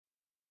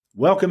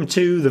Welcome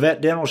to the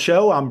Vet Dental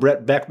Show. I'm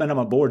Brett Beckman. I'm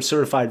a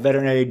board-certified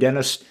veterinary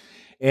dentist,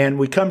 and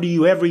we come to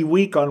you every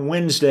week on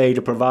Wednesday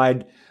to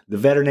provide the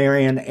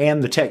veterinarian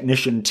and the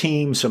technician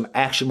team some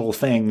actionable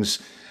things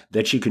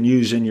that you can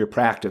use in your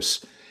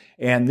practice.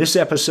 And this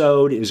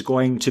episode is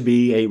going to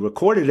be a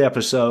recorded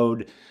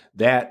episode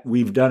that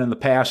we've done in the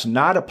past,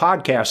 not a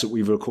podcast that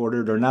we've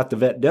recorded or not the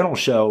Vet Dental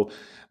Show,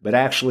 but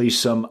actually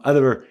some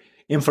other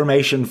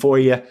information for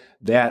you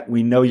that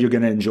we know you're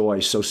going to enjoy.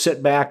 So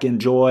sit back,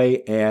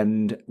 enjoy,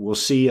 and we'll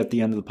see you at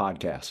the end of the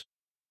podcast.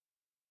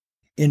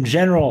 In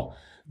general,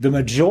 the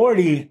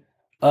majority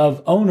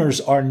of owners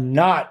are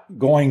not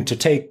going to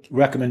take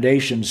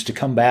recommendations to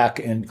come back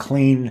and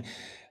clean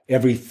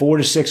every 4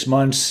 to 6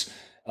 months,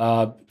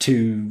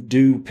 to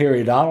do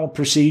periodontal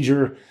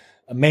procedure,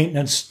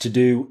 maintenance, to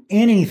do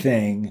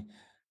anything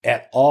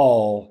at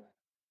all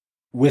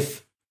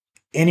with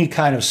any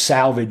kind of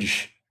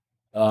salvage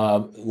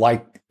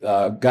like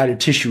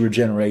guided tissue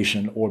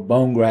regeneration or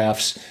bone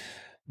grafts.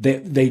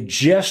 They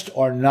just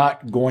are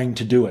not going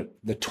to do it.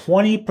 The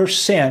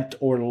 20%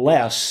 or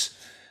less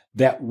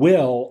that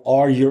will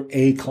are your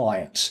A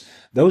clients.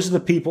 Those are the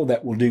people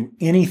that will do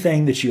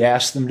anything that you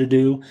ask them to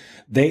do.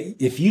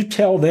 If you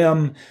tell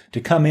them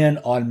to come in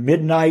on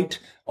midnight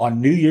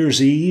on New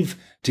Year's Eve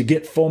to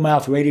get full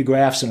mouth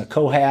radiographs and a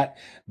cohat,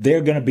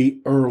 they're going to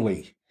be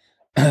early.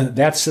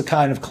 That's the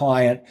kind of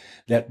client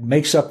that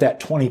makes up that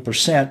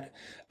 20%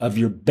 of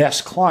your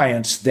best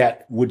clients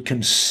that would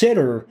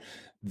consider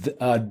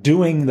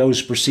doing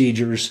those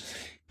procedures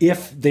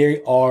if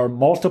they are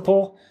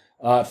multiple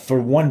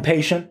for one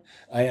patient.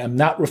 I am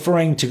not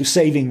referring to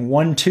saving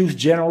one tooth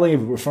generally.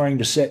 I'm referring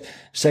to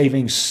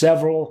saving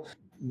several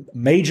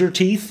major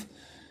teeth.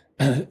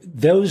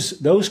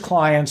 Those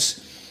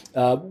clients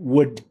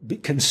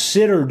would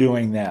consider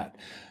doing that.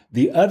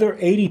 The other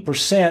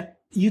 80%,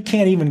 you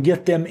can't even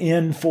get them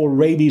in for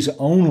rabies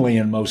only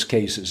in most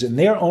cases, and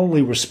they're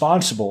only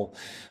responsible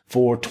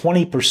for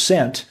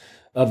 20%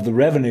 of the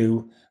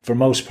revenue for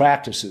most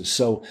practices.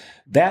 So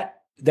that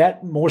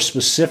more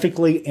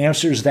specifically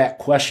answers that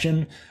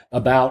question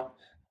about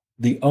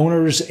the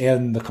owners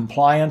and the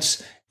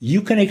compliance.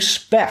 You can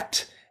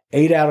expect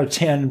 8 out of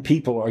 10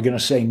 people are going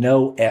to say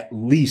no at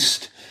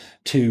least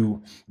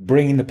to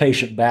bringing the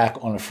patient back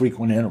on a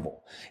frequent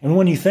interval. And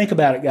when you think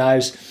about it,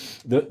 guys,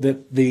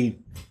 the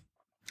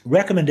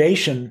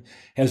recommendation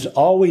has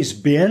always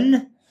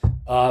been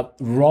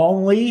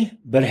wrongly,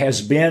 but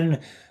has been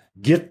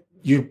get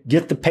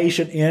the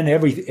patient in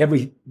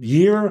every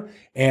year,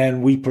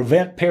 and we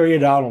prevent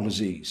periodontal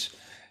disease.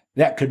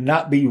 That could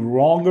not be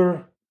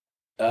wronger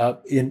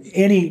in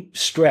any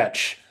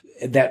stretch.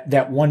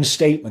 That one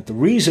statement. The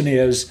reason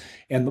is,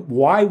 and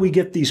why we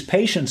get these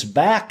patients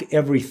back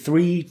every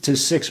 3 to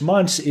 6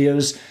 months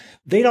is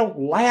they don't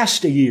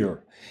last a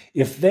year.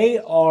 If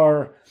they're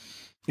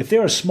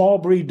a small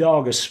breed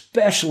dog,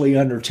 especially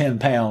under 10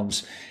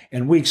 pounds,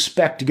 and we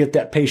expect to get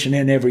that patient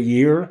in every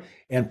year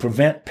and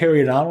prevent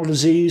periodontal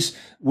disease,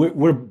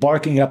 we're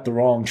barking up the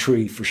wrong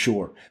tree for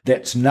sure.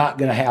 That's not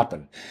going to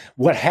happen.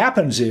 What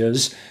happens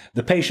is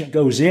the patient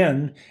goes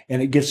in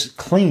and it gets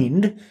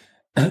cleaned,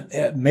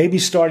 maybe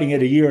starting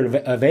at a year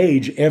of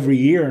age every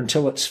year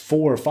until it's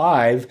 4 or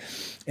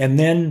 5, and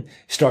then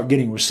start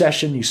getting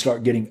recession, you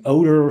start getting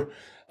odor,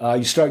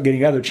 you start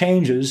getting other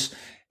changes.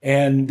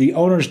 And the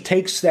owner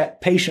takes that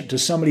patient to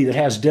somebody that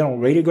has dental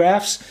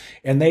radiographs,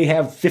 and they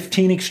have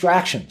 15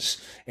 extractions.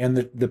 And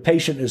the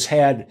patient has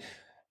had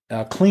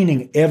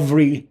cleaning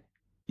every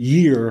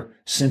year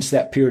since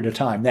that period of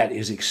time. That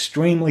is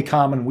extremely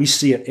common. We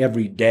see it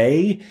every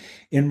day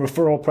in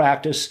referral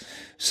practice.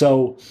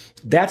 So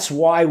that's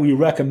why we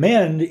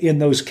recommend in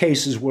those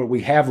cases where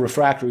we have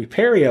refractory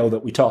perio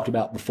that we talked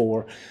about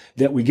before,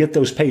 that we get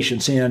those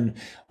patients in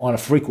on a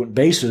frequent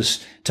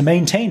basis to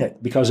maintain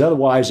it, because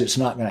otherwise it's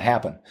not going to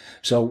happen.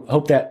 So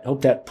hope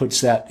that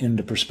puts that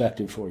into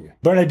perspective for you.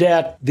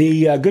 Bernadette,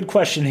 the good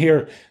question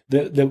here,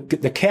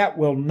 the cat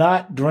will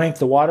not drink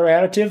the water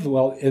additive.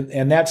 Well,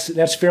 and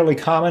that's fairly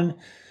common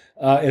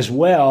as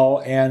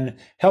well. And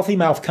Healthy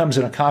Mouth comes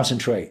in a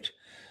concentrate.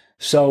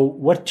 So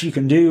what you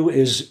can do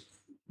is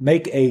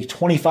make a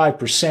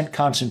 25%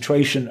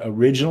 concentration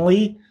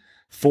originally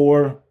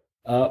for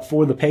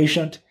the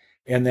patient,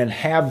 and then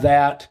have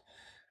that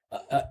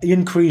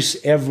increase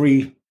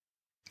every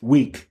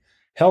week.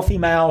 Healthy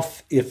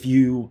Mouth, if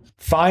you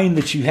find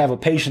that you have a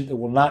patient that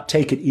will not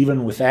take it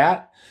even with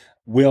that,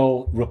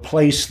 will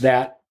replace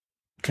that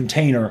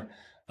container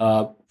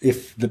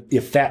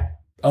if that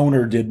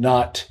owner did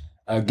not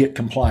get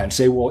compliance.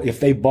 They will, if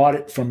they bought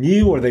it from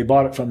you or they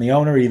bought it from the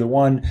owner, either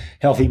one,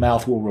 Healthy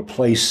Mouth will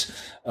replace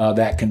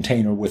that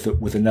container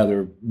with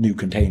another new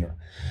container.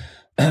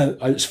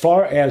 As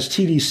far as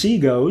TDC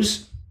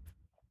goes,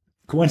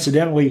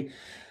 coincidentally,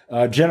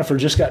 Jennifer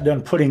just got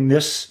done putting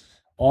this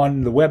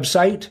on the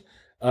website.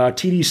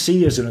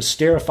 TDC is an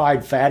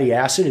esterified fatty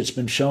acid. It's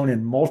been shown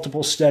in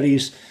multiple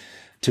studies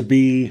to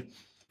be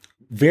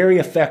very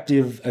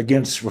effective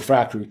against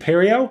refractory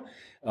perio.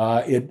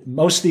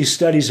 Most of these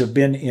studies have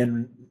been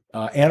in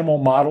animal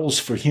models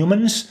for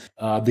humans.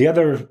 The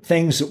other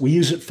things that we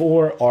use it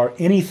for are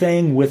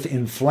anything with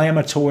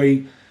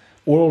inflammatory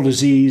oral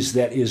disease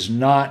that does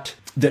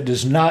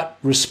not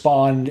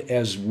respond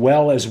as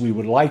well as we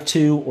would like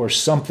to, or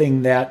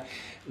something that,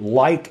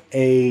 like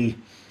a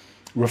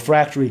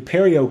refractory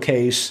perio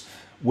case,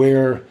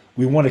 where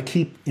we want to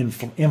keep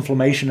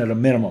inflammation at a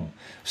minimum.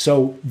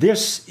 So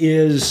this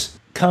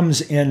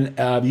comes in,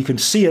 you can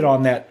see it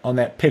on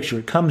that picture.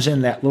 It comes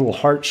in that little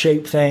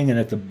heart-shaped thing, and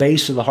at the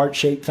base of the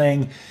heart-shaped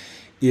thing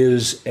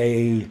is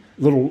a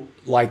little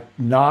like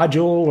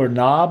nodule or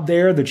knob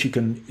there that you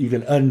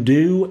can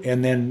undo,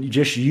 and then you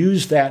just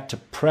use that to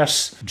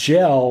press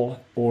gel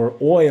or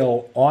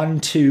oil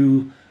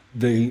onto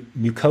the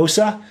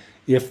mucosa.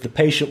 If the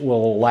patient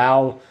will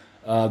allow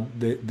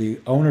the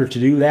owner to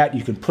do that,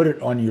 you can put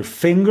it on your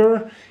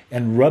finger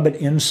and rub it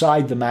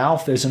inside the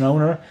mouth as an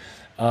owner.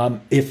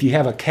 If you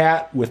have a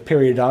cat with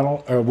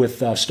periodontal or with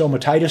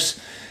stomatitis,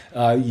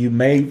 you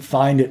may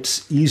find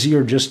it's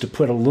easier just to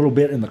put a little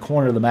bit in the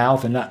corner of the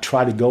mouth and not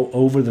try to go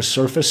over the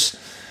surface.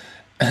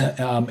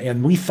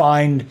 And we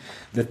find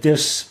that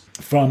this,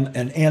 from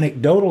an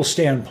anecdotal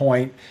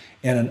standpoint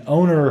and an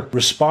owner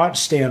response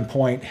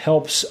standpoint,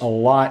 helps a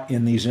lot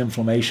in these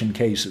inflammation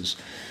cases.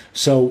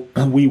 So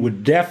we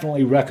would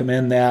definitely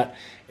recommend that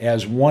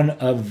as one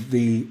of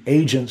the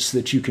agents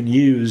that you can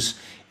use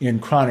in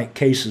chronic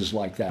cases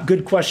like that.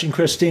 Good question,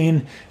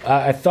 Christine.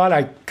 I thought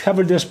I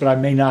covered this, but I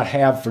may not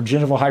have. For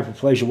gingival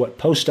hyperplasia, what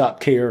post-op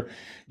care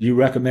do you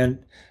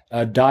recommend?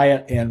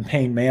 Diet and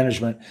pain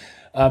management.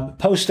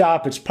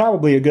 Post-op, it's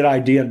probably a good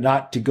idea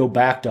not to go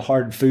back to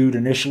hard food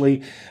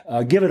initially.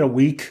 Give it a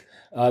week.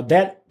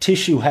 That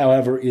tissue,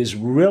 however, is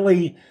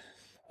really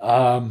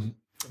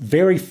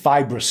very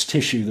fibrous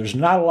tissue. There's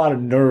not a lot of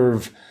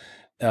nerve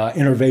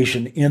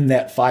innervation in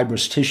that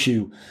fibrous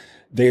tissue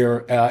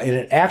there, and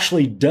it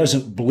actually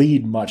doesn't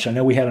bleed much. I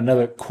know we had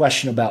another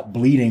question about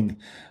bleeding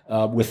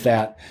with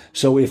that.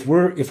 So if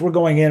we're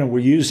going in and we're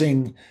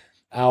using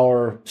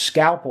our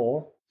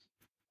scalpel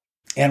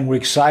and we're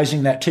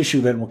excising that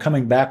tissue, then we're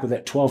coming back with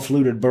that 12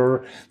 fluted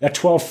burr. That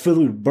 12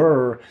 fluted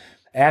burr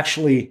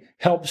actually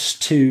helps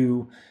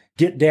to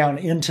get down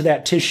into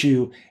that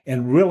tissue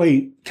and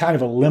really kind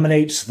of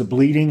eliminates the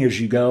bleeding as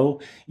you go.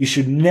 You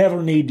should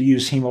never need to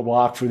use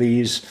hemoblock for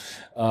these.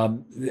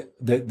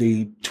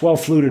 The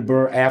 12 fluted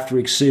burr after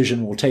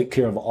excision will take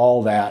care of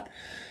all that.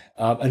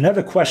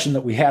 Another question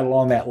that we had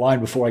along that line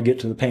before I get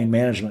to the pain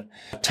management,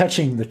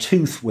 touching the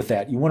tooth with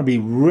that. You want to be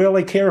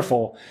really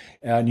careful,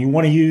 and you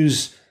want to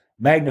use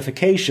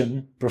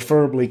magnification,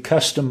 preferably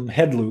custom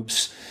head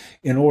loops,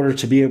 in order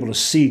to be able to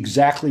see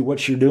exactly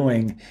what you're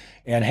doing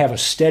and have a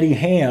steady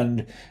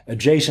hand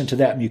adjacent to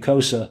that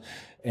mucosa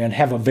and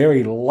have a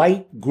very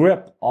light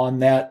grip on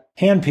that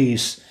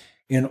handpiece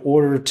in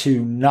order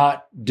to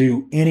not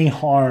do any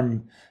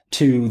harm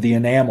to the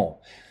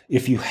enamel.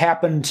 If you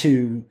happen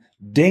to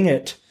ding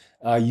it,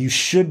 you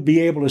should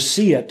be able to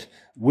see it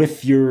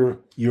with your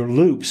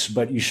loops,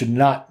 but you should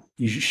not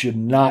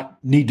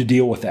need to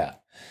deal with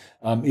that.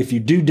 If you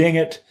do ding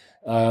it,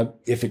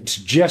 if it's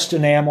just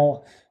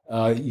enamel,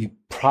 you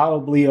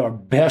probably are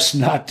best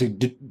not to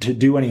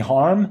do any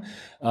harm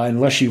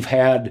unless you've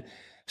had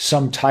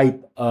some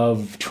type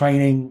of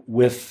training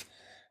with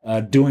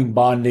doing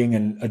bonding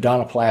and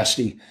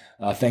odontoplasty,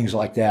 things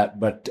like that.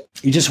 But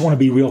you just want to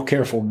be real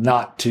careful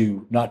not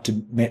to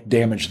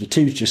damage the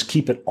tooth. Just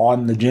keep it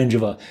on the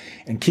gingiva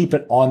and keep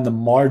it on the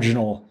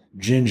marginal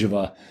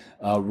gingiva,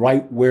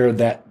 right where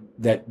that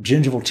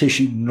gingival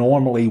tissue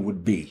normally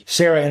would be.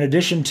 Sarah, in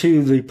addition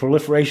to the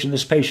proliferation,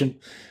 this patient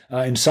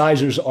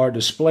incisors are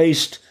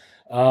displaced.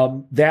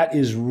 That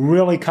is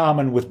really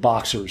common with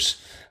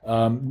boxers,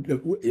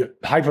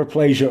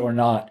 hyperplasia or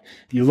not.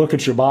 If you look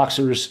at your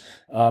boxers,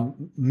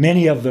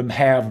 many of them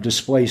have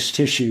displaced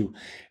tissue,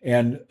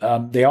 and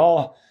they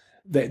all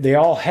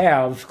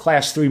have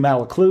class 3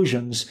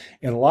 malocclusions,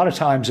 and a lot of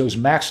times those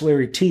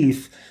maxillary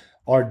teeth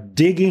are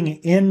digging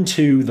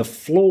into the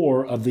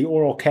floor of the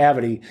oral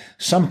cavity,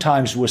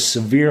 sometimes with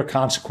severe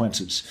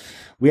consequences.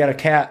 We had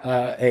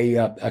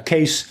a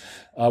case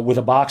with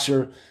a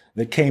boxer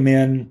that came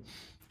in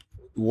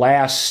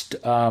last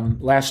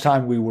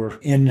time we were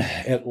in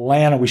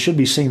Atlanta. We should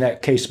be seeing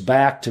that case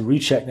back to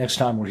recheck next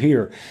time we're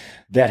here,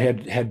 that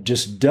had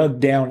just dug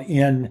down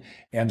in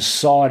and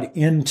sawed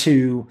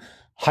into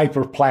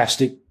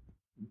hyperplastic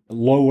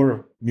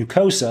lower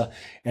mucosa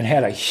and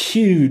had a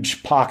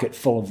huge pocket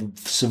full of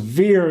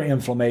severe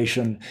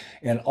inflammation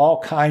and all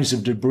kinds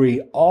of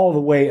debris all the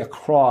way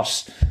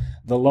across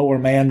the lower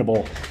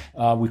mandible.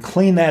 We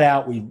cleaned that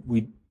out.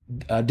 We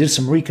did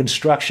some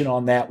reconstruction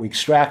on that. We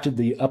extracted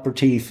the upper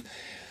teeth,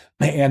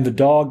 and the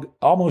dog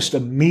almost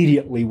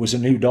immediately was a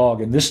new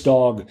dog. And this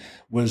dog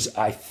was,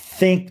 I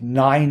think,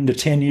 9 to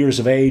 10 years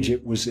of age.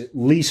 It was at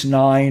least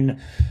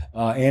 9.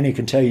 Annie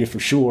can tell you for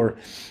sure.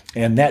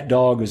 And that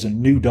dog is a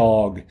new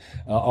dog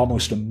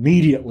almost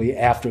immediately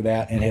after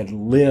that, and had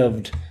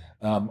lived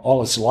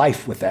all its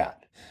life with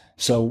that.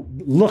 So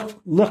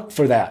look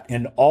for that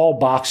in all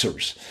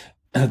boxers.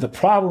 The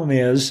problem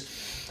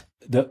is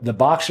the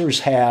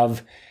boxers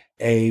have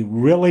a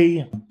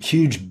really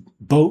huge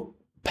boat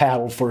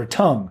paddle for a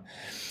tongue.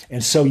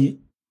 And so you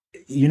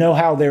know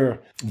how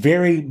they're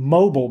very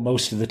mobile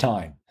most of the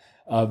time.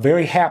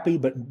 Very happy,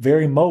 but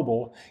very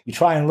mobile. You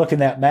try and look in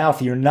that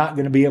mouth, you're not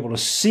going to be able to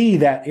see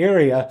that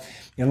area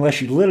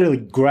unless you literally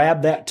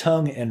grab that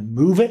tongue and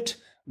move it,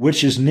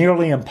 which is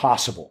nearly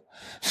impossible.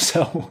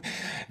 So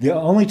the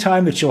only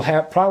time that you'll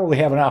probably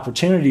have an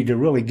opportunity to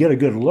really get a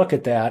good look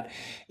at that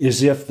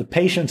is if the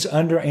patient's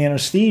under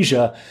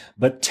anesthesia,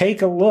 but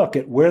take a look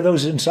at where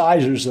those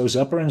incisors, those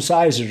upper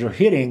incisors are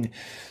hitting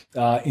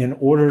in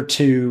order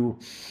to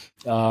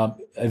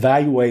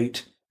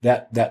evaluate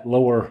that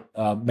lower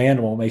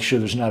mandible, make sure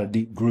there's not a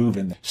deep groove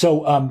in there.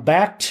 So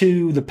back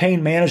to the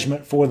pain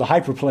management for the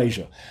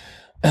hyperplasia.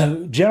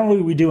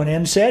 Generally, we do an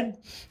NSAID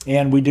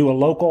and we do a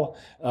local.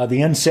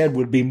 The NSAID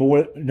would be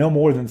no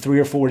more than 3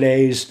 or 4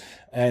 days,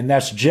 and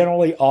that's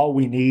generally all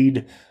we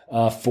need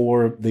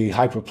for the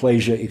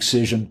hyperplasia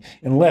excision,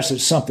 unless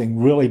it's something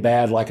really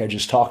bad like I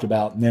just talked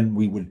about, and then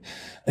we would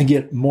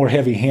get more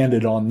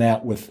heavy-handed on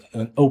that with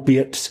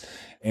opiates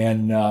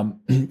and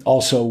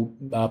also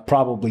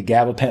probably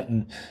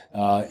gabapentin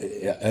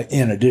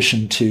in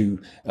addition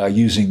to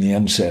using the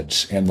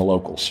NSAIDs and the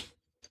locals.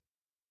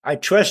 I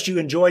trust you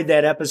enjoyed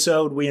that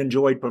episode. We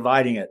enjoyed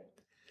providing it.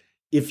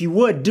 If you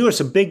would, do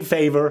us a big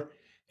favor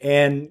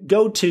and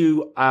go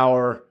to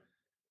our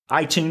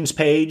iTunes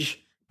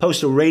page,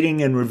 post a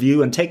rating and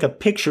review, and take a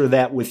picture of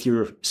that with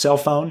your cell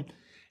phone,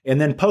 and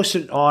then post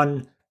it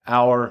on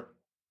our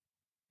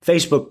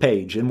Facebook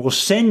page, and we'll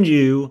send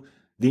you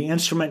the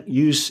Instrument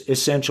Use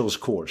Essentials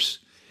course.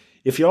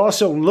 If you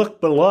also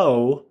look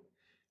below,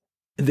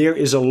 there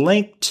is a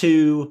link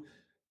to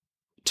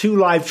 2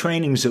 live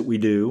trainings that we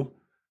do.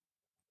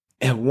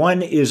 And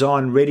one is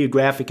on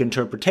radiographic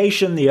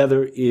interpretation. The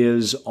other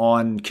is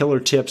on killer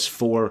tips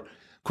for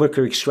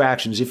quicker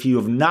extractions. If you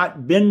have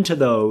not been to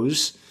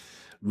those,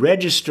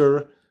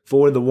 register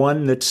for the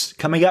one that's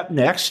coming up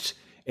next.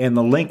 And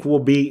the link will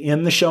be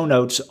in the show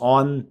notes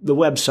on the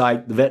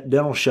website, the Vet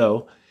Dental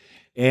Show.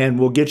 And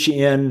we'll get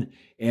you in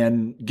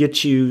and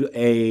get you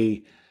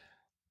a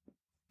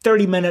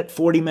 30-minute,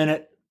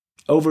 40-minute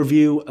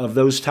overview of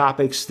those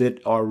topics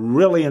that are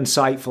really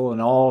insightful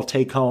and all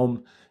take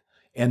home.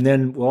 And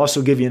then we'll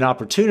also give you an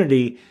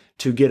opportunity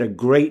to get a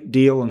great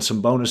deal and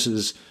some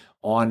bonuses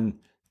on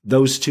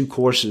those 2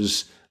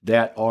 courses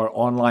that are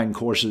online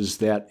courses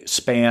that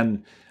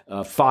span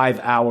 5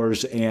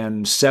 hours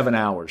and 7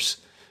 hours.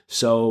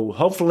 So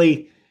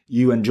hopefully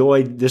you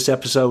enjoyed this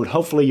episode.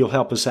 Hopefully you'll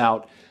help us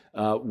out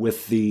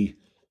with the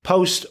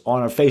post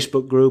on our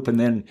Facebook group. And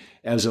then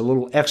as a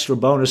little extra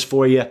bonus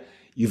for you,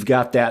 you've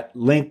got that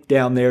link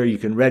down there. You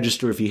can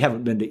register if you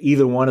haven't been to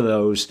either one of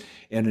those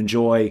and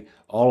enjoy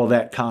all of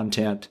that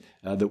content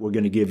that we're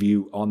going to give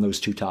you on those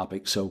 2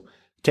 topics. So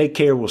take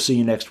care. We'll see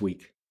you next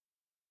week.